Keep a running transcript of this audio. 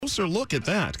closer look at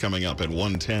that coming up at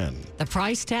 1:10. The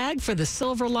price tag for the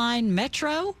Silver Line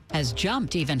Metro has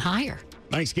jumped even higher.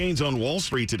 Nice gains on Wall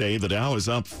Street today. The Dow is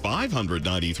up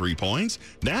 593 points.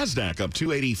 NASDAQ up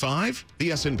 285.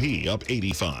 The S&P up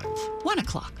 85. 1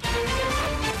 o'clock.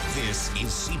 This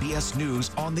is CBS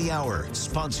News on the Hour,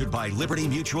 sponsored by Liberty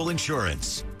Mutual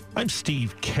Insurance. I'm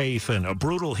Steve Kathan. A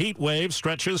brutal heat wave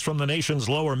stretches from the nation's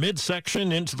lower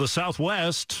midsection into the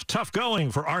southwest. Tough going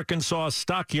for Arkansas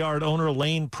stockyard owner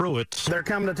Lane Pruitt. They're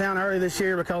coming to town early this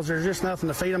year because there's just nothing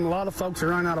to feed them. A lot of folks are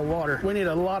running out of water. We need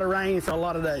a lot of rain for a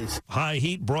lot of days. High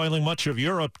heat broiling much of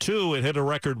Europe, too. It hit a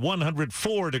record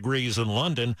 104 degrees in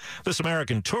London. This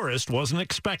American tourist wasn't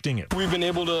expecting it. We've been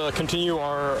able to continue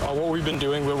our what we've been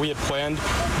doing, what we had planned,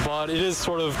 but it is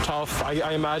sort of tough,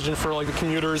 I imagine, for like the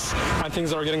commuters and things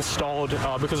that are getting stalled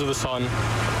because of the sun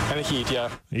and the heat,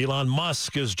 yeah. Elon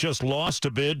Musk has just lost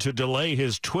a bid to delay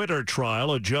his Twitter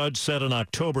trial. A judge set an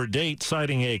October date,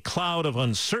 citing a cloud of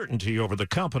uncertainty over the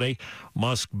company.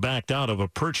 Musk backed out of a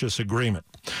purchase agreement.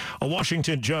 A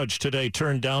Washington judge today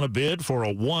turned down a bid for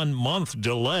a 1-month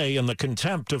delay in the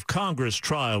contempt of Congress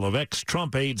trial of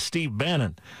ex-Trump aide Steve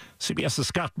Bannon. CBS's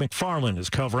Scott McFarland is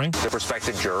covering. The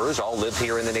prospective jurors all live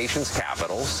here in the nation's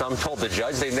capital. Some told the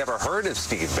judge they've never heard of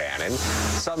Steve Bannon.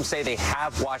 Some say they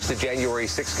have watched the January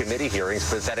 6th committee hearings,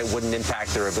 but that it wouldn't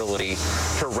impact their ability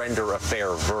to render a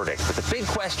fair verdict. But the big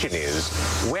question is,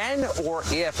 when or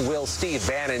if will Steve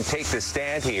Bannon take the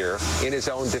stand here in his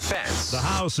own defense? The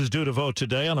House is due to vote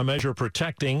today on a measure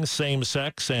protecting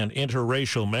same-sex and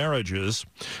interracial marriages.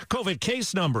 COVID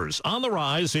case numbers on the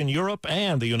rise in Europe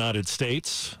and the United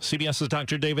States. CBS's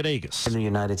Dr. David Agus. In the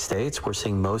United States, we're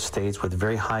seeing most states with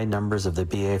very high numbers of the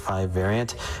BA.5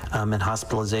 variant, and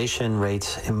hospitalization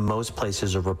rates in most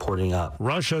places are reporting up.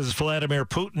 Russia's Vladimir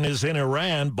Putin is in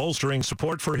Iran, bolstering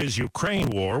support for his Ukraine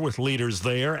war with leaders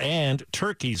there and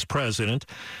Turkey's president.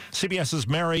 CBS's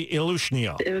Mary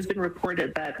Ilushnia. It has been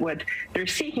reported that what they're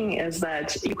seeking is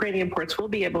that Ukrainian ports will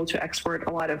be able to export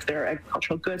a lot of their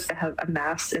agricultural goods that have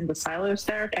amassed in the silos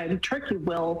there, and Turkey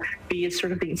will be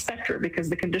sort of the inspector, because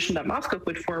the condition that Moscow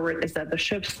put forward is that the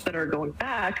ships that are going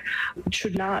back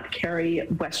should not carry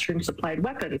Western supplied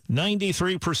weapons.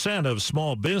 93% of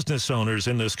small business owners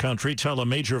in this country tell a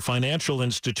major financial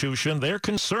institution they're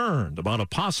concerned about a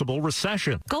possible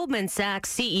recession. Goldman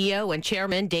Sachs CEO and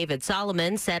chairman David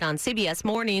Solomon said on CBS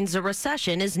Mornings a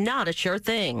recession is not a sure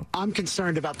thing. I'm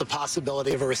concerned about the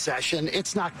possibility of a recession.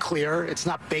 It's not clear, it's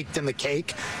not baked in the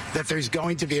cake that there's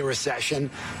going to be a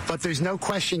recession, but there's no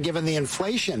question, given the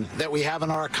inflation that we have in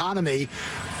our economy,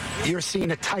 you're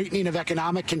seeing a tightening of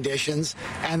economic conditions,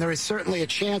 and there is certainly a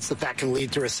chance that that can lead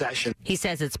to recession. He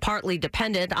says it's partly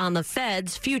dependent on the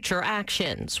Fed's future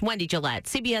actions. Wendy Gillette,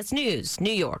 CBS News,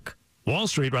 New York. Wall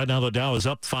Street right now, the Dow is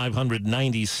up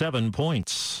 597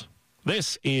 points.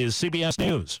 This is CBS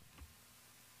News.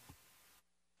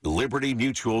 Liberty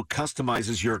Mutual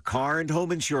customizes your car and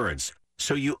home insurance,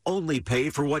 so you only pay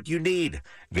for what you need.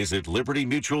 Visit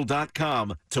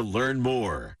libertymutual.com to learn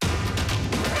more.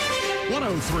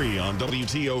 103 on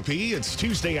WTOP. It's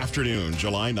Tuesday afternoon,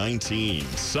 July 19.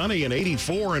 Sunny and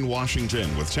 84 in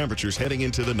Washington with temperatures heading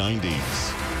into the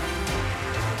 90s.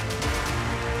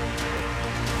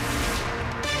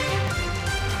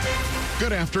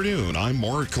 Good afternoon. I'm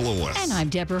Mark Lewis. And I'm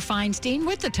Deborah Feinstein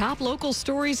with the top local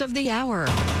stories of the hour.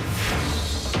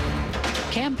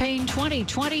 Campaign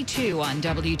 2022 on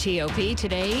WTOP.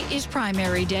 Today is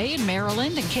primary day in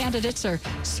Maryland, and candidates are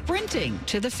sprinting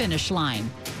to the finish line.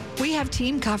 We have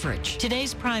team coverage.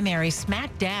 Today's primary,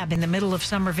 smack dab in the middle of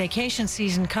summer vacation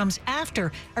season, comes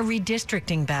after a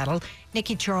redistricting battle.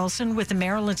 Nikki Charlson with the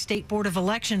Maryland State Board of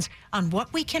Elections on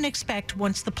what we can expect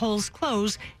once the polls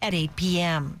close at 8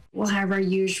 p.m. We'll have our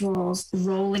usual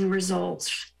rolling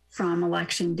results from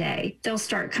Election Day. They'll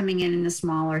start coming in the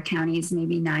smaller counties,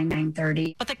 maybe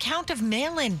 9:30. But the count of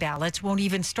mail-in ballots won't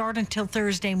even start until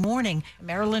Thursday morning.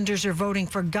 Marylanders are voting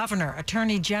for governor,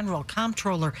 attorney general,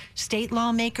 comptroller, state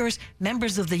lawmakers,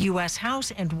 members of the U.S.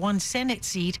 House, and one Senate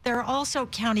seat. There are also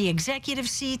county executive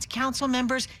seats, council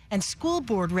members, and school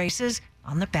board races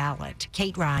on the ballot.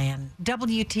 Kate Ryan,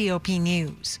 WTOP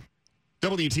News.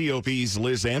 WTOP's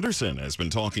Liz Anderson has been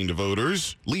talking to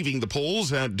voters leaving the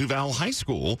polls at Duval High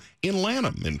School in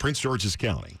Lanham in Prince George's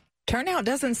County. Turnout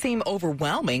doesn't seem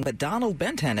overwhelming, but Donald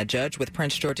Benton, a judge with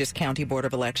Prince George's County Board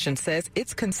of Elections, says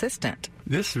it's consistent.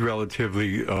 This is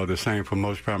relatively the same for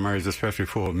most primaries, especially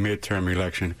for a midterm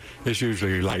election. It's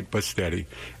usually light but steady,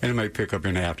 and it may pick up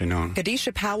in the afternoon.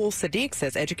 Khadisha Powell-Sadiq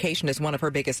says education is one of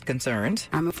her biggest concerns.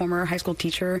 I'm a former high school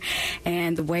teacher,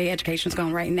 and the way education's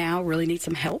going right now really needs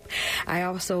some help. I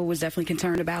also was definitely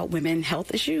concerned about women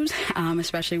health issues,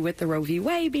 especially with the Roe v.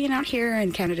 Wade being out here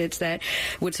and candidates that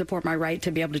would support my right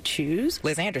to be able to choose.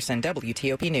 Liz Anderson,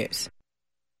 WTOP News.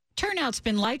 Turnout's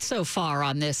been light so far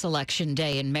on this election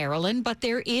day in Maryland, but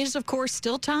there is, of course,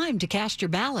 still time to cast your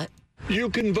ballot.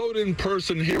 You can vote in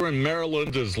person here in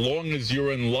Maryland as long as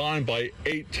you're in line by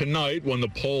 8 tonight when the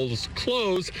polls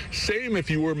close. Same if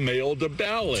you were mailed a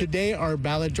ballot. Today, our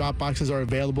ballot drop boxes are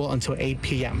available until 8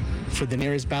 p.m. For the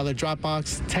nearest ballot drop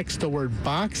box, text the word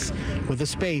box with a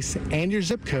space and your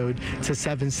zip code to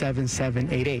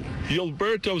 77788.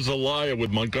 Gilberto Zelaya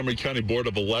with Montgomery County Board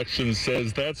of Elections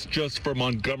says that's just for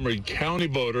Montgomery County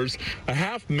voters.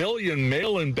 500,000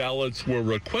 mail-in ballots were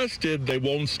requested. They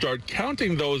won't start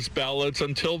counting those ballots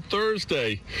until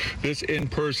Thursday. This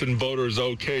in-person voter's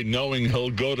okay, knowing he'll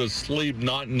go to sleep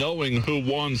not knowing who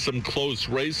won some close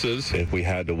races. If we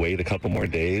had to wait a couple more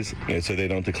days so they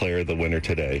don't declare the winner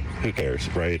today, who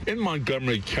cares, right? In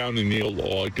Montgomery County, Neil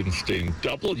Augenstein,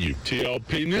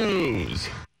 WTOP News.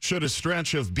 Should a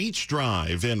stretch of Beach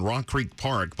Drive in Rock Creek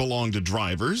Park belong to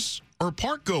drivers or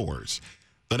park goers?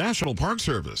 The National Park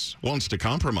Service wants to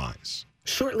compromise.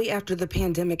 Shortly after the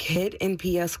pandemic hit,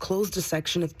 NPS closed a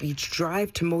section of Beach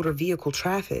Drive to motor vehicle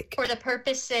traffic. For the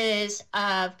purposes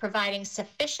of providing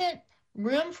sufficient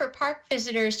room for park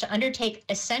visitors to undertake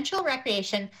essential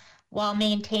recreation while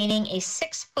maintaining a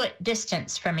 6-foot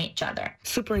distance from each other.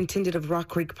 Superintendent of Rock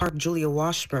Creek Park, Julia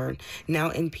Washburn. Now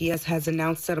NPS has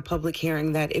announced at a public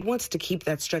hearing that it wants to keep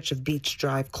that stretch of Beach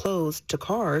Drive closed to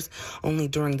cars only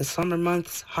during the summer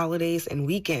months, holidays, and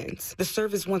weekends. The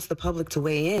service wants the public to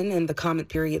weigh in, and the comment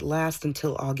period lasts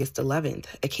until August 11th.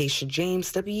 Acacia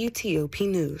James, WTOP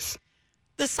News.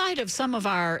 The site of some of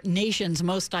our nation's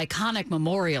most iconic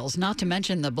memorials, not to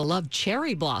mention the beloved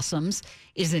cherry blossoms,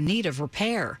 is in need of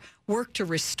repair. Work to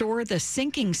restore the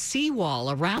sinking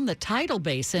seawall around the tidal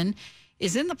basin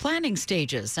is in the planning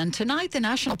stages, and tonight the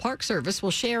National Park Service will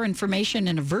share information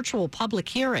in a virtual public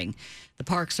hearing. The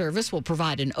Park Service will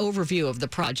provide an overview of the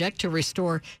project to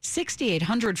restore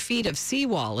 6,800 feet of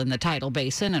seawall in the tidal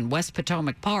basin in West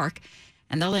Potomac Park,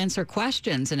 and they'll answer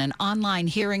questions in an online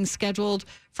hearing scheduled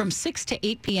from 6 to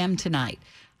 8 p.m. tonight.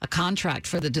 A contract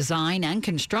for the design and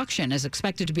construction is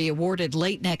expected to be awarded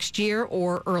late next year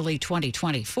or early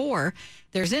 2024.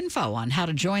 There's info on how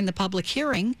to join the public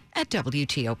hearing at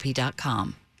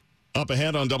WTOP.com. Up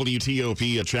ahead on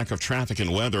WTOP, a check of traffic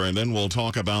and weather, and then we'll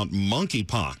talk about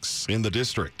monkeypox in the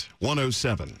district.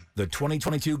 107. The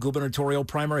 2022 gubernatorial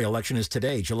primary election is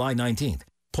today, July 19th.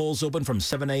 Polls open from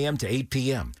 7 a.m. to 8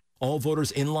 p.m. All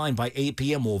voters in line by 8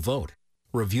 p.m. will vote.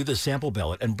 Review the sample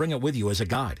ballot and bring it with you as a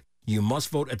guide. You must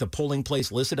vote at the polling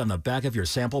place listed on the back of your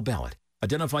sample ballot.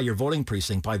 Identify your voting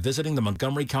precinct by visiting the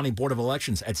Montgomery County Board of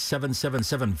Elections at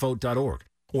 777vote.org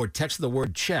or text the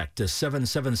word check to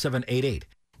 77788.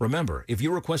 Remember, if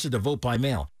you requested to vote by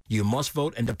mail, you must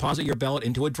vote and deposit your ballot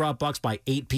into a drop box by 8 p.m.